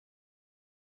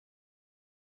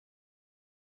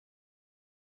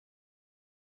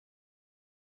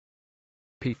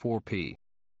P4P.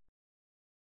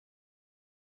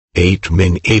 8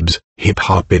 Min Ibs Hip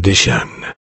Hop Edition.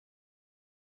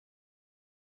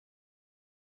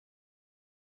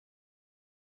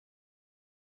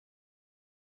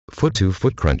 Foot to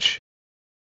foot crunch.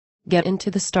 Get into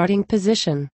the starting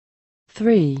position.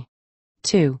 3,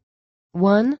 2,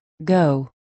 1, go.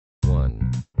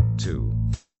 1, 2,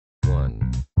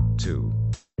 1, 2,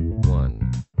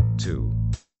 1, 2,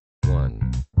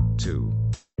 1, 2,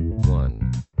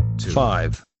 1, 2.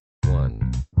 5.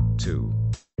 1, 2,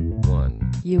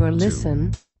 1. You are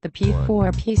listen the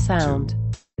P4P sound.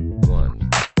 1,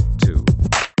 2,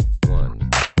 1,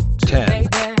 10.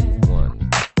 1,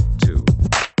 2,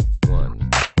 1,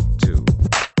 2,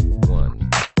 1,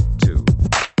 2,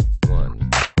 1,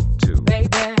 2,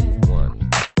 1,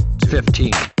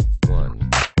 15. 1,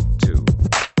 2,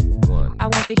 1. I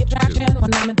want the attraction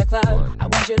when I'm in the club. I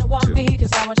want you to want me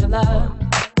cause I want your love,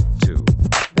 2,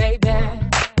 baby.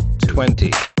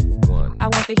 20. 1, I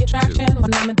want the attraction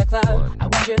when I'm in the club. I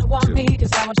want you to want me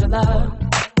cause I want your love,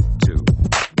 2,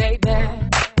 baby.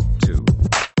 2,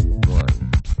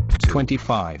 1,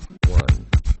 25. 1,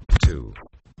 2,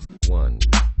 1,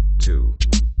 2,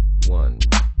 1,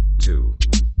 2,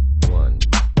 1,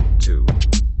 2,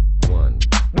 1,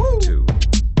 2.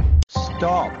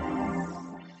 Stop.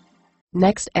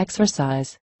 Next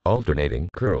exercise. Alternating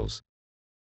curls.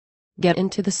 Get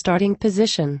into the starting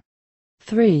position.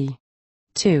 3,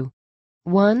 2,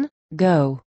 1,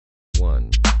 go.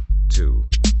 1, 2,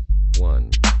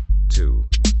 1, 2,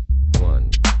 1,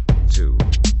 2,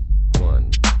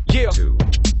 1, Yeah. 2,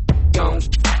 Gone.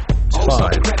 Oh, 5.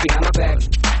 something crap behind my back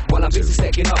while I'm busy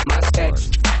stacking up my stacks.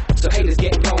 So haters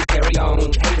get gone, carry on.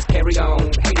 Haters carry on.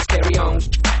 Haters carry on.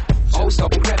 Oh,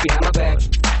 something crap behind my back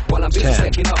while I'm busy 10.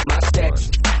 stacking up my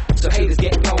stacks. So haters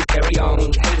get gone, carry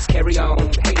on. Haters carry on.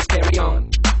 Haters carry on.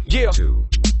 Yeah. 2,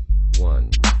 1,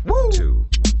 2,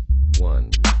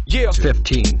 1, Yeah.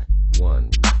 15. 1,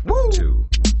 2,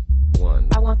 1,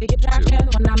 I want the attraction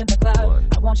when I'm in the club.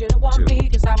 I want you to want me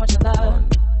cause I want your love,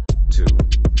 2,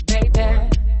 baby.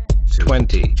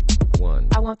 20. 1,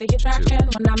 I want the attraction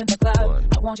when I'm in the club.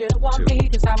 I want you to want me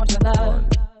cause I want your love,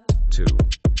 2,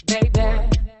 baby.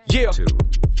 Yeah. 2,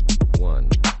 1,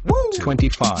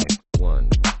 25. 1,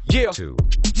 Yeah. 2,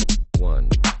 1,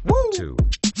 2,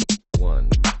 1,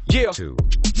 Yeah. 2,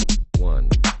 1,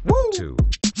 2,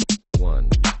 1,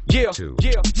 Yeah. 2.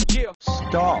 Yeah. Yeah.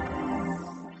 Stop.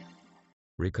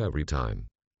 Recovery time.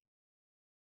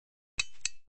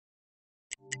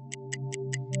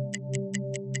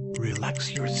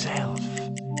 Relax yourself.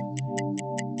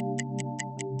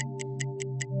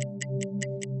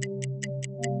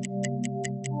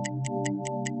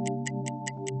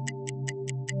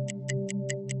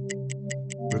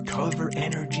 Recover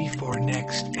energy for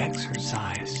next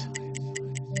exercise.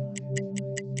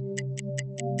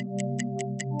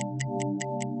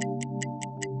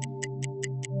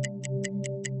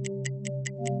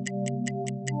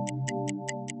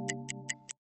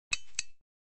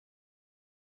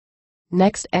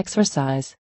 Next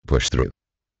exercise. Push through.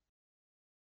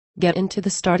 Get into the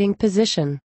starting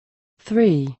position.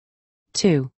 3,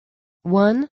 2,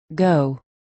 1, go.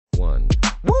 1,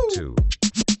 2,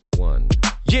 1,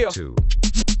 Yeah. 2,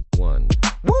 1,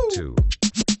 2,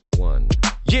 1,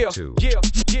 Yeah. 2, Yeah.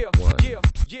 Yeah. 1, Yeah.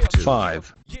 Yeah.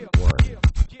 5. 1,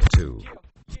 2,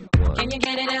 1, Can you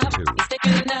get it up? 2, Is it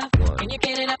good enough? 1, Can you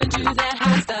get it up and do that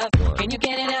hot stuff? Can you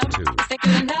get it up? 2, Is it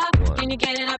good enough? 1, Can you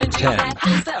get it up and do 10. that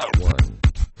hot stuff? 1,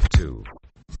 2,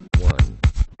 1,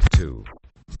 2,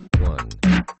 1,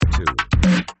 2,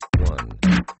 1,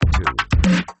 2,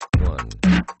 1,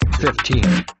 15.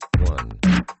 1,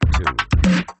 2,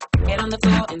 Get on the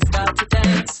floor and start to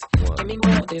dance. Give me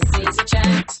more, this is a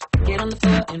chance. Get on the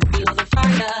floor and feel the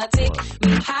fire. Take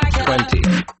me higher. 20.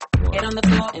 Get on the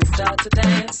floor and start to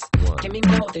dance. Give me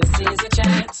more, this is a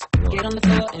chance. Get on the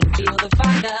floor and feel the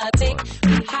fire. Take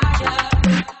me higher.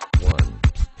 1,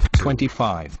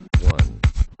 25. 1,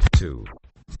 2,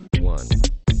 1,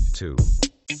 2,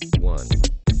 1,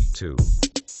 2,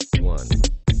 1,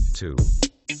 2,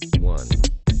 1,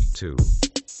 2.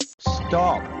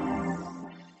 Stop.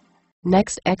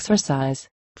 Next exercise.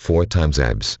 4 times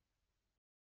abs.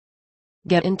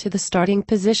 Get into the starting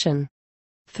position.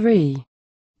 3,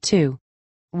 2,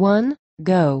 1,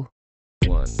 go.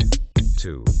 1,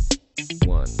 2,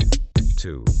 1,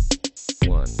 2,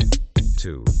 1,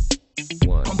 2,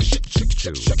 1, 2,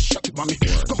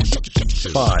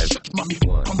 5. 1, 2,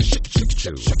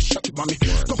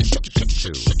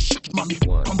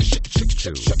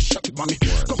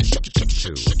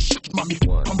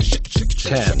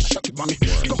 10. 2,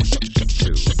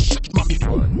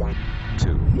 1,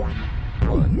 2, 1,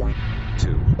 2,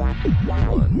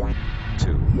 1,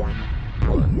 2,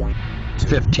 1, 2,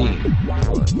 15, 1,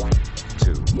 2,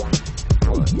 1,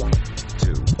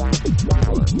 2, 1,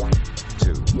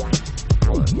 2,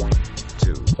 1,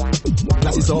 2.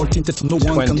 Glasses all tinted so no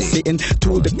one can 20. see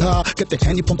into the car. Get the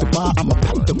handy from the bar, I'ma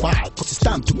pop the vibe. Cause it's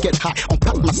time to get high.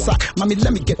 Unpack my sack, mommy,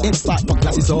 let me get inside. My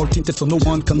glasses all tinted so no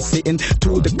one can see into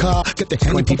the car. Get the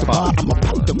handy from the bar, 25. I'ma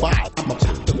pop the vibe. I'ma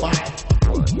pop the vibe.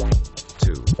 1,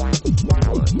 2, 1, 2,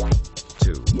 1,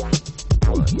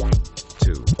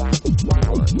 2,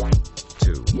 1,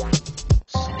 2.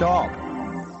 stop,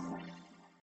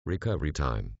 Recovery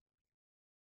time.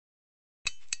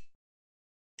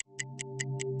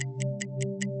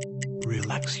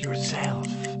 Relax yourself.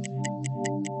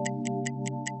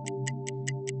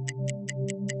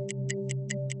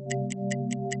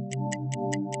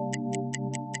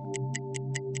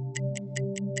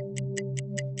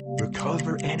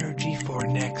 Recover energy for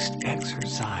next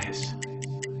exercise.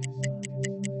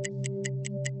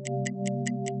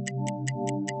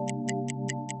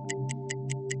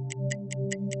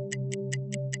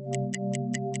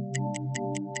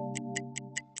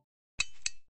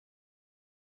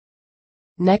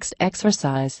 Next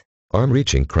exercise. Arm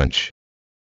reaching crunch.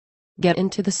 Get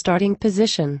into the starting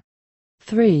position.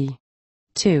 3,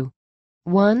 2,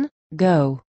 1,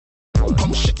 go.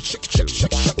 Come shake, shake, shake,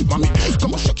 shake, shake it, mommy.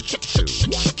 Come on, shake it, shake, shake,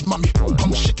 shake, shake it, mommy.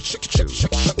 Come shake it, shake it, shake,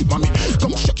 shake, shake it, mommy.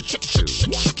 Come shake it, shake, shake,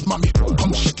 shake, shake it, mommy.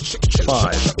 Come shake it, shake, shake,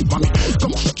 shake, shake it, mommy.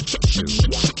 Come shake it, shake, shake,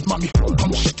 shake, shake it, mommy.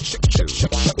 Come shake it, shake, shake,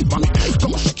 shake, shake it, mommy.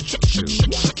 Come shake it, shake, shake,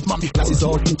 shake, shake it, mommy. Glasses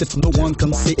all tinted so no one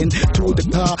can see into the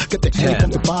car. Get the handy from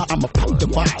the bar, I'ma pop the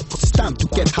vibe. Cause it's time to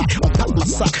get high. Unpack my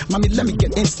sack, mommy, let me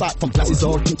get inside. From glasses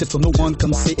all tinted so no one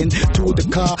can see into the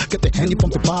car. Get the handy from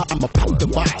the bar, I'ma pop the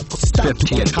vibe. Cause it's time to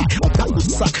 15. get high. Unpack my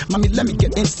sack, mommy, let me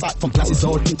get inside. From glasses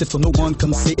all tinted so no one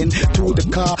can see into the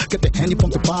car. Get the handy from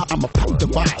the bar, I'ma pop the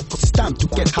vibe. Cause it's time to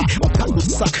get high. Unpack my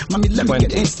sack, mommy, let me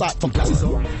get 20. inside. From glasses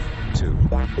all 2,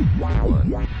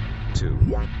 1, 2,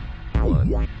 1,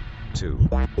 2,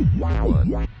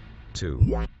 1, 2,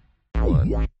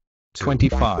 1,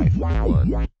 25,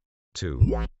 1, 2,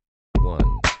 1,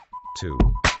 2,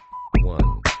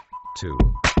 1, 2,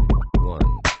 1,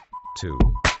 2,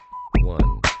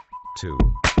 1, 2.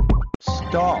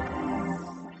 stop,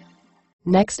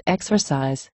 Next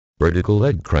exercise. Vertical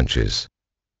leg crunches.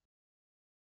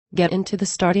 Get into the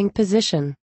starting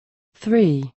position.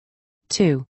 3,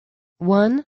 2,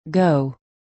 1, go.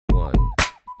 1,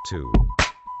 2,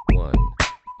 1,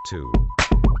 2,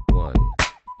 1,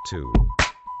 2,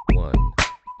 1,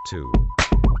 2,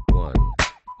 1,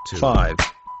 2. 5,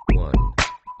 1,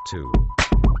 2,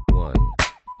 1,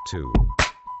 2,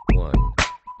 1,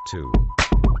 2,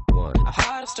 1, A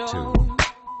heart of 2, stone,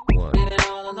 1, living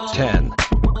all alone. 10,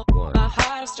 1, A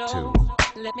heart of stone,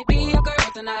 let me be your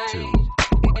girl tonight. 2,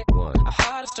 1, A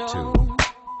heart of stone,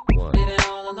 1, living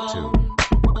all alone.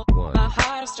 1, A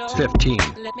heart of stone, 15,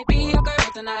 let me be your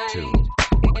girl tonight. 2,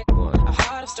 1, A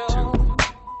heart of stone,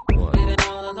 1, living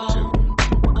all alone.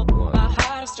 A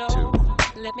heart of stone,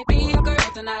 let me be your girl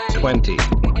tonight. 20,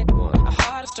 1, A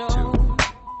heart of stone,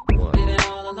 1, living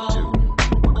all alone.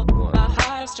 A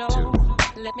heart of stone,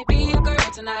 let me be your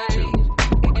girl tonight.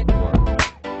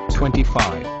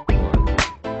 25, 1,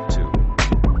 2,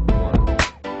 1,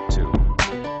 2,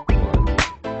 1,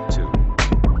 2,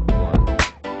 1,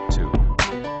 2,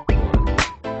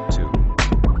 1, 2.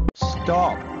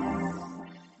 stop,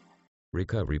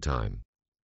 Recovery time.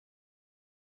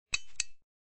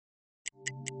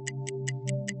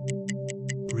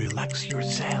 Relax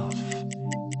yourself.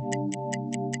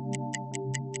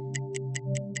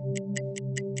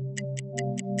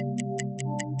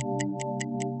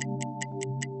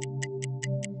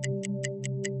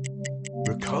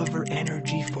 Recover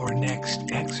energy for next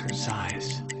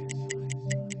exercise.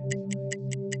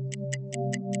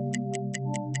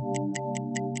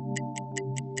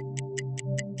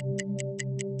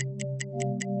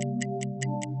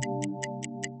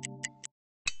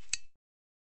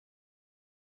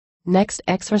 Next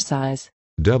exercise.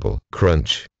 Double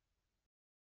crunch.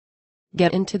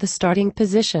 Get into the starting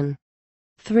position.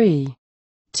 3,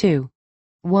 2,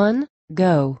 1,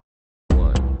 go.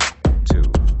 1, 2,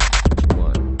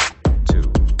 1, 2,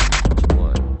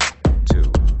 1,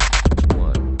 2,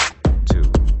 1, 2,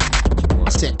 1. I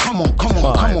said, come on, come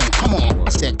on, come on, come on. I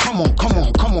said, come on, come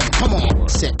on, come on, come on. I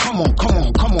said, come on, come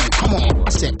on, come on, come on. I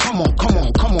said, come on, come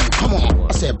on, come on, come on.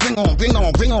 I said, bring on, bring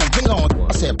on, bring on, bring on.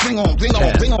 I said, bring on, bring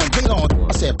on, bring on, bring on.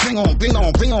 I said, bring on, bring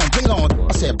on, bring on, bring on.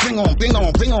 I said, bring on, bring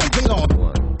on, bring on, bring on.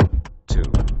 1, 2,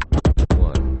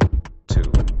 1, 2,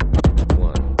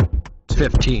 1,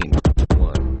 15,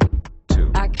 1,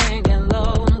 2. I can't get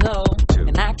low, low, Two.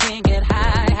 and I can't get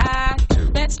high, high.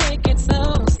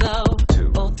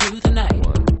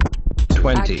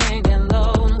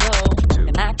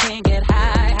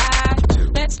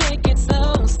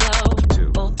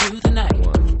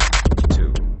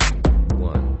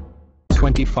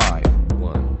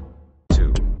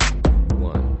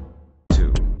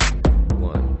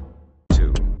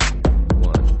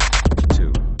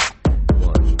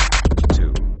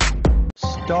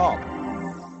 Stop.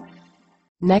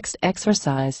 Next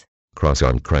exercise.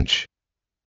 Cross-arm crunch.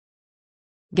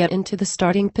 Get into the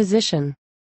starting position.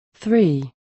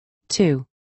 3, 2,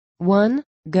 1,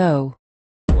 go.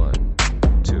 1,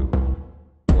 2,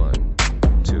 1,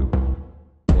 2,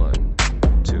 1,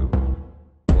 2,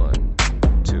 1,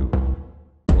 2,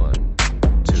 1,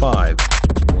 2. 5,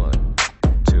 1,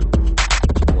 2,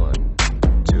 1,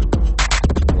 2,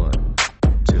 1,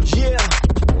 2. Yeah.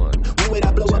 1. When would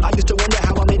I blow up? I used to wonder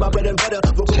how I made my bread and butter.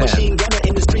 Vocal 10. machine gunner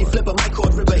in the street, flipper, my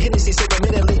chord ripper, Hennessy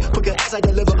subliminally, quicker as I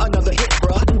deliver another hit,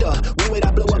 bruh. When would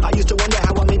I blow up? I used to wonder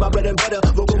how I made my bread and butter.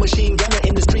 Vocal machine gunner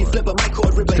in the street, flipper, my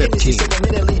chord ripper, Hennessy 15.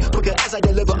 subliminally, quicker as I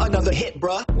deliver another hit,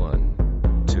 bruh.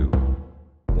 1, 2,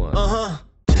 1.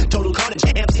 Total carnage,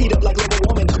 amps heat up like global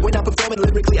warming. When I'm performing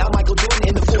lyrically, I'm Michael Jordan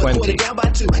in the fourth 20. quarter, down by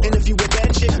 2. And if you were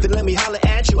bad shit, then let me holler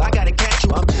at you. I gotta catch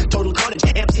you. I'm total carnage,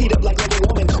 amps heat up like global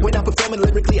warming. When I'm performing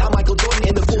lyrically, I'm Michael Jordan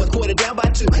in the fourth quarter, down by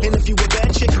 2. And if you were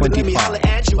bad shit, then let me 25. holler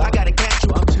at you. I gotta catch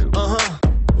you. I'm 1, 2,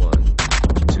 1,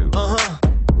 2, 1,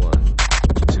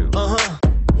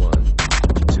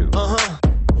 2,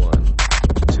 1,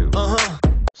 2.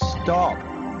 Stop.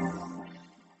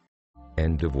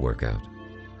 End of workout.